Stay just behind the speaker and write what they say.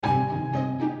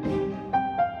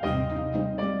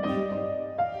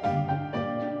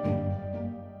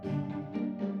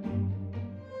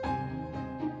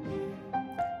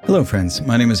Hello, friends.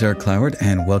 My name is Eric Cloward,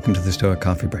 and welcome to the Stoic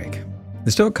Coffee Break.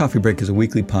 The Stoic Coffee Break is a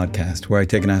weekly podcast where I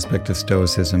take an aspect of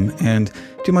Stoicism and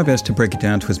do my best to break it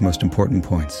down to its most important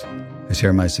points. I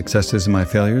share my successes and my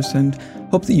failures and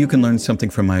hope that you can learn something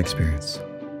from my experience.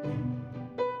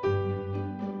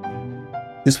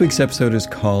 This week's episode is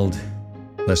called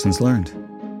Lessons Learned.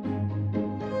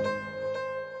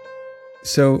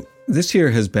 So, this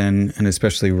year has been an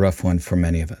especially rough one for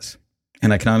many of us,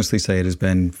 and I can honestly say it has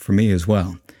been for me as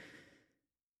well.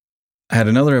 I had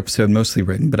another episode mostly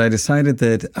written, but I decided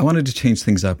that I wanted to change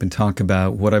things up and talk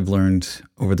about what I've learned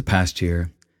over the past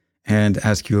year and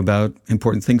ask you about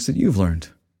important things that you've learned.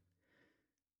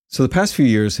 So the past few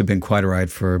years have been quite a ride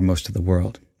for most of the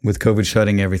world. With COVID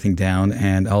shutting everything down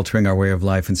and altering our way of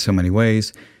life in so many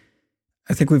ways,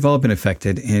 I think we've all been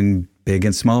affected in big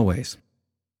and small ways.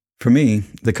 For me,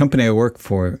 the company I work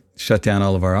for shut down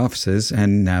all of our offices,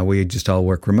 and now we just all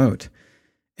work remote.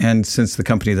 And since the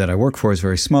company that I work for is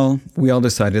very small, we all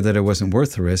decided that it wasn't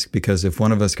worth the risk because if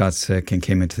one of us got sick and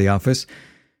came into the office,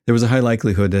 there was a high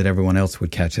likelihood that everyone else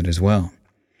would catch it as well.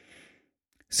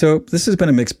 So this has been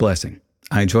a mixed blessing.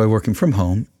 I enjoy working from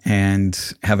home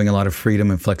and having a lot of freedom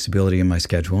and flexibility in my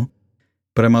schedule,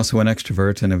 but I'm also an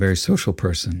extrovert and a very social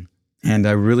person, and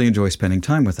I really enjoy spending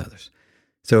time with others.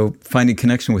 So finding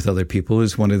connection with other people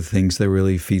is one of the things that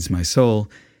really feeds my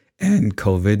soul, and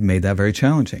COVID made that very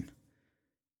challenging.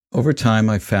 Over time,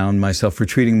 I found myself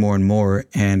retreating more and more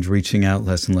and reaching out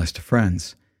less and less to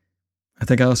friends. I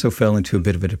think I also fell into a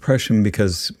bit of a depression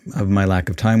because of my lack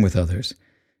of time with others,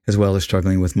 as well as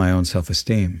struggling with my own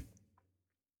self-esteem.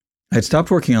 I'd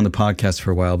stopped working on the podcast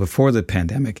for a while before the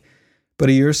pandemic, but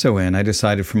a year or so in, I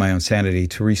decided for my own sanity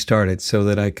to restart it so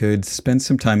that I could spend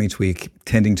some time each week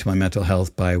tending to my mental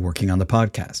health by working on the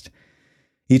podcast.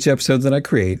 Each episode that I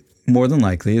create, more than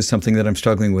likely, is something that I'm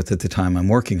struggling with at the time I'm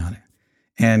working on it.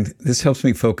 And this helps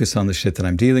me focus on the shit that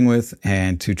I'm dealing with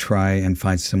and to try and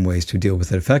find some ways to deal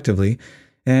with it effectively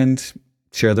and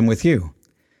share them with you.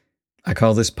 I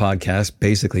call this podcast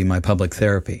basically my public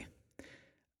therapy.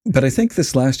 But I think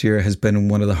this last year has been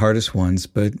one of the hardest ones,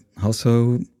 but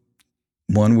also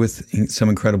one with some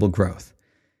incredible growth.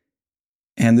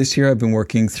 And this year I've been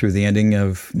working through the ending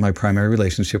of my primary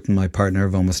relationship with my partner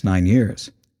of almost 9 years.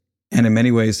 And in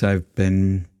many ways I've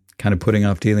been kind of putting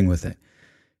off dealing with it,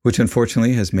 which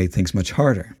unfortunately has made things much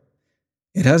harder.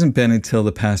 It hasn't been until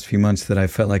the past few months that I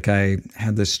felt like I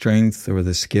had the strength or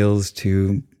the skills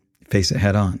to face it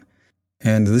head on.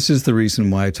 And this is the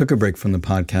reason why I took a break from the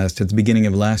podcast at the beginning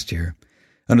of last year,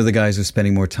 under the guise of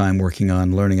spending more time working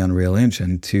on learning Unreal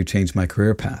Engine to change my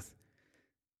career path.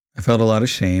 I felt a lot of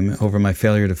shame over my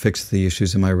failure to fix the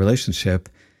issues in my relationship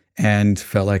and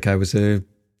felt like I was a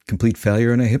complete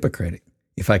failure and a hypocrite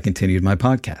if I continued my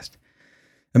podcast.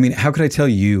 I mean, how could I tell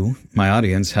you, my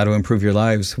audience, how to improve your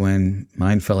lives when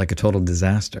mine felt like a total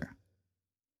disaster?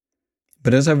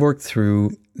 But as I've worked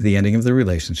through the ending of the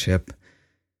relationship,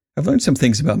 I've learned some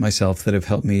things about myself that have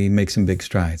helped me make some big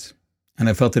strides, and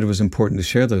I felt that it was important to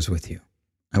share those with you.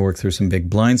 I worked through some big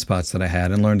blind spots that I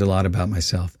had and learned a lot about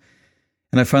myself,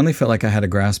 and I finally felt like I had a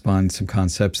grasp on some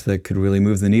concepts that could really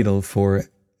move the needle for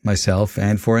myself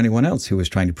and for anyone else who was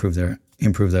trying to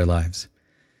improve their lives.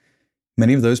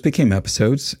 Many of those became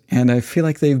episodes, and I feel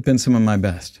like they've been some of my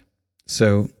best.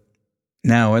 So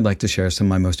now I'd like to share some of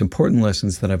my most important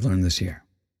lessons that I've learned this year.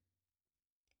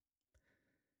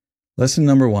 Lesson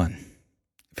number 1.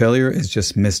 Failure is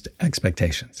just missed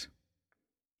expectations.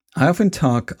 I often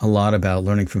talk a lot about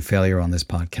learning from failure on this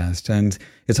podcast, and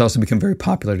it's also become very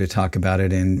popular to talk about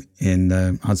it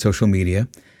on social media,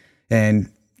 and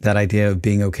that idea of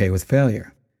being okay with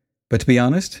failure. But to be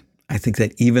honest, I think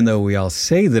that even though we all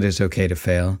say that it's okay to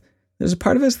fail, there's a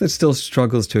part of us that still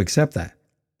struggles to accept that.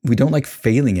 We don't like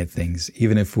failing at things,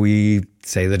 even if we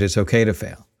say that it's okay to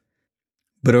fail.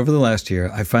 But over the last year,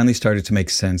 I finally started to make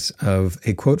sense of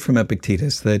a quote from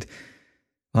Epictetus that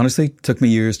honestly took me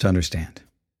years to understand.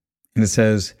 And it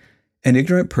says, "An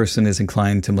ignorant person is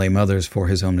inclined to blame others for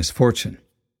his own misfortune.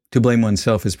 To blame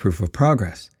oneself is proof of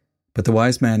progress, but the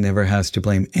wise man never has to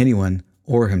blame anyone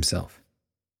or himself."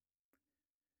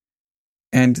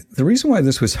 And the reason why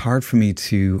this was hard for me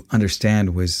to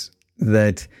understand was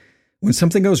that when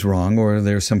something goes wrong or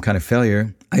there's some kind of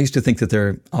failure, I used to think that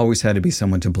there always had to be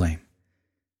someone to blame.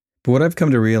 But what I've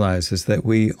come to realize is that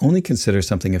we only consider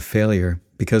something a failure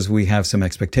because we have some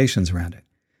expectations around it.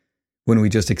 When we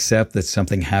just accept that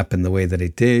something happened the way that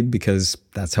it did because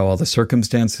that's how all the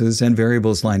circumstances and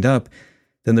variables lined up,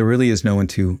 then there really is no one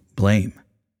to blame.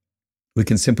 We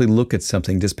can simply look at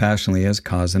something dispassionately as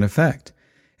cause and effect,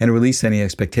 and release any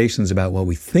expectations about what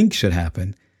we think should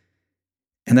happen.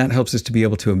 And that helps us to be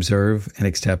able to observe and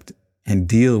accept and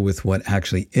deal with what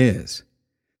actually is.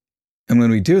 And when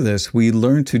we do this, we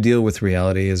learn to deal with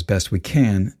reality as best we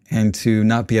can and to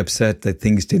not be upset that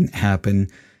things didn't happen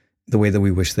the way that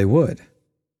we wish they would.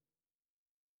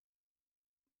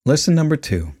 Lesson number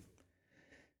 2.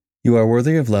 You are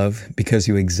worthy of love because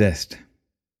you exist.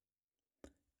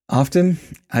 Often,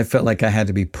 I felt like I had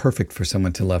to be perfect for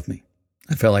someone to love me.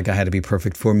 I felt like I had to be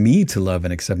perfect for me to love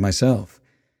and accept myself.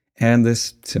 And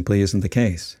this simply isn't the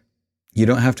case. You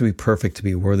don't have to be perfect to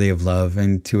be worthy of love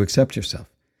and to accept yourself.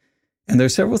 And there are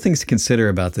several things to consider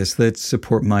about this that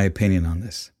support my opinion on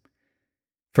this.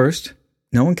 First,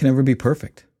 no one can ever be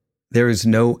perfect. There is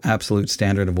no absolute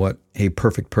standard of what a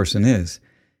perfect person is.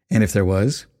 And if there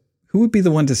was, who would be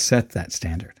the one to set that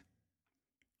standard?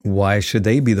 Why should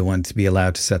they be the one to be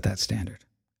allowed to set that standard?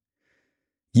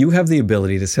 You have the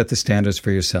ability to set the standards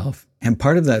for yourself, and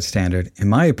part of that standard, in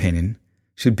my opinion,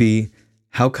 should be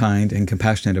how kind and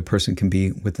compassionate a person can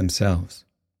be with themselves.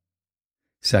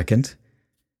 Second,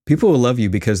 people will love you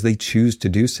because they choose to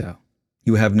do so.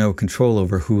 You have no control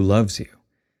over who loves you.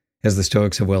 As the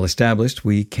Stoics have well established,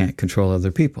 we can't control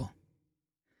other people.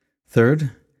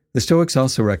 Third, the Stoics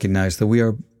also recognize that we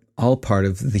are all part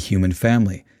of the human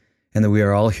family, and that we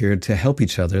are all here to help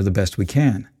each other the best we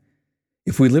can.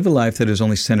 If we live a life that is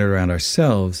only centered around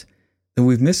ourselves, then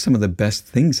we've missed some of the best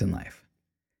things in life.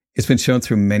 It's been shown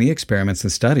through many experiments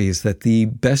and studies that the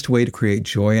best way to create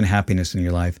joy and happiness in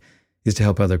your life is to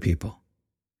help other people.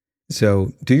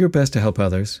 So do your best to help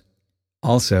others.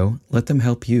 Also, let them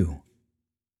help you.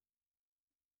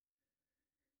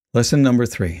 Lesson number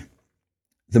 3.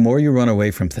 The more you run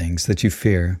away from things that you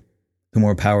fear, the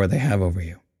more power they have over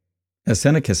you. As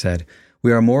Seneca said,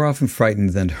 we are more often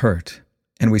frightened than hurt,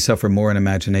 and we suffer more in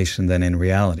imagination than in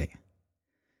reality.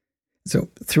 So,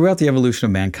 throughout the evolution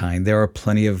of mankind, there are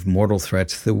plenty of mortal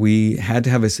threats that we had to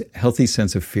have a healthy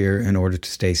sense of fear in order to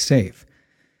stay safe.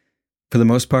 For the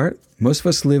most part, most of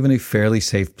us live in a fairly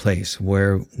safe place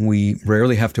where we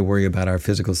rarely have to worry about our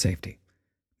physical safety.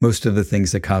 Most of the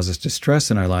things that cause us distress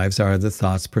in our lives are the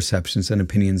thoughts, perceptions, and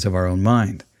opinions of our own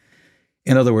mind.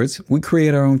 In other words, we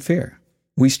create our own fear.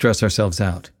 We stress ourselves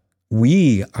out.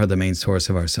 We are the main source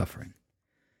of our suffering.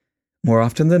 More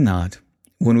often than not,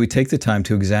 when we take the time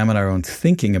to examine our own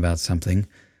thinking about something,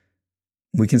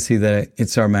 we can see that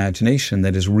it's our imagination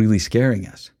that is really scaring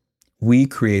us. We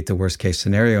create the worst-case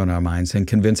scenario in our minds and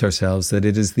convince ourselves that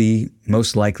it is the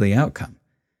most likely outcome.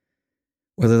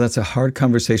 Whether that's a hard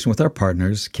conversation with our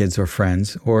partners, kids, or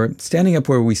friends, or standing up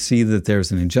where we see that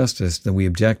there's an injustice that we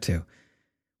object to,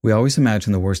 we always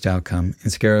imagine the worst outcome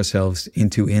and scare ourselves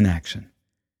into inaction.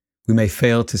 We may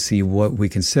fail to see what we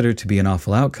consider to be an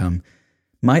awful outcome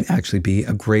might actually be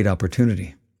a great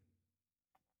opportunity.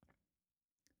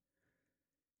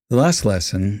 The last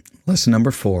lesson, lesson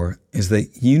number 4, is that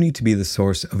you need to be the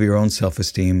source of your own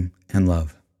self-esteem and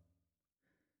love.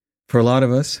 For a lot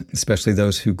of us, especially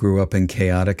those who grew up in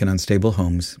chaotic and unstable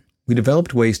homes, we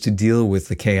developed ways to deal with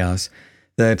the chaos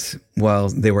that, while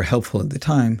they were helpful at the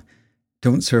time,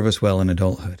 don't serve us well in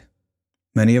adulthood.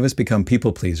 Many of us become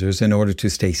people pleasers in order to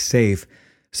stay safe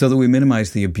so that we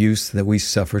minimize the abuse that we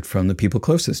suffered from the people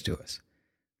closest to us.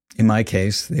 In my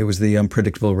case, it was the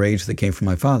unpredictable rage that came from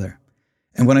my father.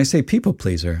 And when I say people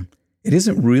pleaser, it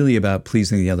isn't really about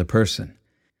pleasing the other person.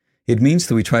 It means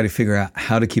that we try to figure out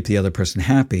how to keep the other person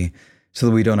happy so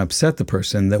that we don't upset the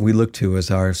person that we look to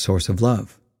as our source of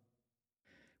love.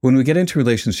 When we get into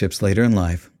relationships later in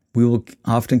life, we will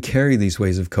often carry these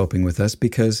ways of coping with us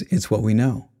because it's what we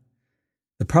know.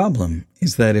 The problem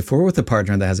is that if we're with a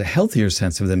partner that has a healthier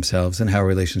sense of themselves and how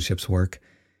relationships work,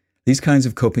 these kinds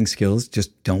of coping skills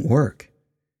just don't work.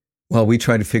 While we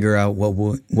try to figure out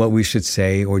what we should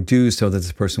say or do so that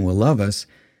this person will love us,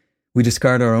 we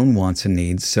discard our own wants and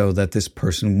needs so that this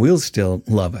person will still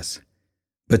love us.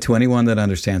 But to anyone that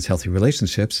understands healthy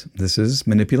relationships, this is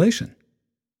manipulation.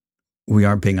 We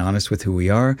aren't being honest with who we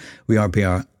are. We aren't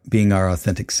being our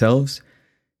authentic selves.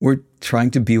 We're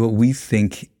trying to be what we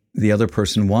think the other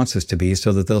person wants us to be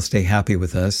so that they'll stay happy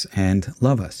with us and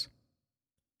love us.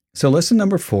 So lesson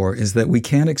number 4 is that we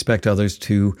can't expect others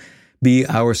to be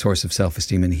our source of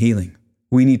self-esteem and healing.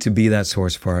 We need to be that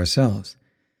source for ourselves.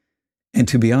 And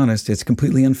to be honest, it's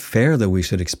completely unfair that we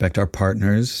should expect our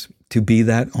partners to be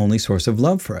that only source of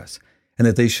love for us, and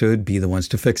that they should be the ones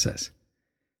to fix us.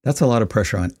 That's a lot of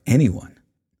pressure on anyone.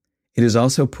 It is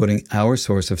also putting our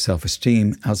source of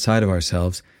self-esteem outside of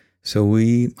ourselves, so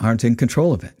we aren't in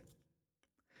control of it.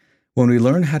 When we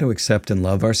learn how to accept and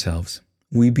love ourselves,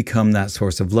 we become that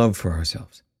source of love for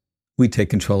ourselves. We take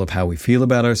control of how we feel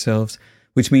about ourselves,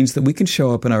 which means that we can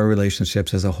show up in our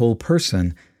relationships as a whole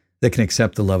person that can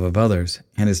accept the love of others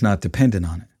and is not dependent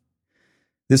on it.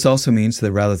 This also means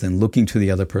that rather than looking to the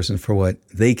other person for what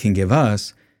they can give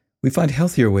us, we find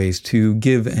healthier ways to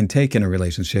give and take in a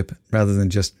relationship rather than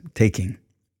just taking.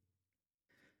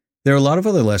 There are a lot of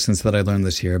other lessons that I learned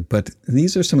this year, but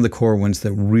these are some of the core ones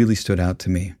that really stood out to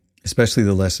me, especially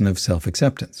the lesson of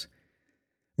self-acceptance.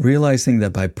 Realizing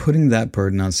that by putting that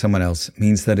burden on someone else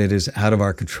means that it is out of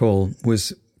our control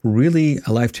was really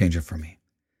a life changer for me.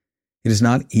 It is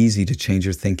not easy to change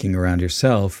your thinking around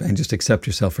yourself and just accept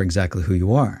yourself for exactly who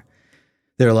you are.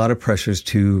 There are a lot of pressures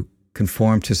to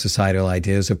conform to societal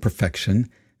ideas of perfection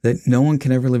that no one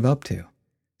can ever live up to.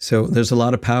 So there's a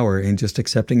lot of power in just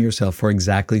accepting yourself for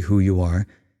exactly who you are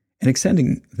and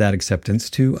extending that acceptance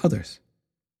to others.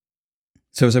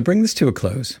 So as I bring this to a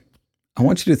close, I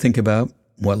want you to think about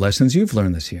what lessons you've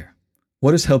learned this year.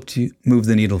 What has helped you move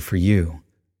the needle for you?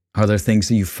 Are there things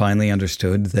that you finally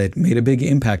understood that made a big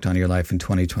impact on your life in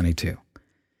 2022?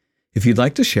 If you'd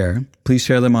like to share, please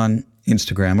share them on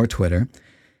Instagram or Twitter.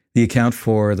 The account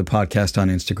for the podcast on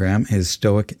Instagram is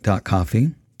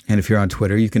stoic.coffee. And if you're on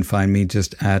Twitter, you can find me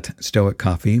just at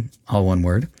stoiccoffee, all one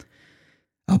word.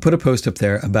 I'll put a post up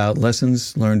there about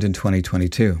lessons learned in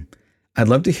 2022. I'd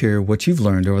love to hear what you've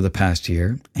learned over the past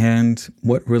year and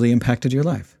what really impacted your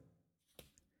life.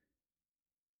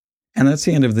 And that's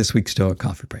the end of this week's Stoic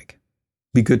Coffee Break.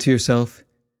 Be good to yourself,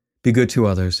 be good to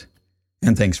others,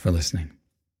 and thanks for listening.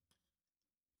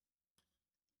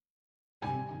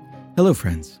 Hello,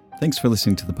 friends. Thanks for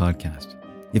listening to the podcast.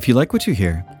 If you like what you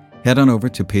hear, head on over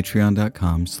to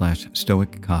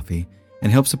patreon.com/stoiccoffee and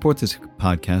help support this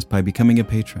podcast by becoming a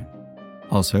patron.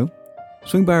 Also,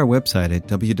 swing by our website at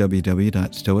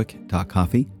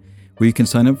www.stoic.coffee, where you can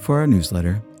sign up for our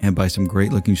newsletter and buy some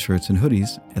great-looking shirts and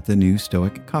hoodies at the new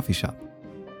Stoic Coffee Shop.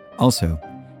 Also,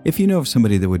 if you know of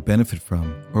somebody that would benefit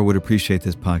from or would appreciate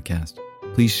this podcast,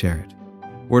 please share it.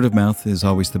 Word of mouth is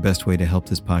always the best way to help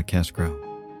this podcast grow.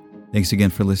 Thanks again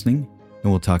for listening,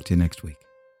 and we'll talk to you next week.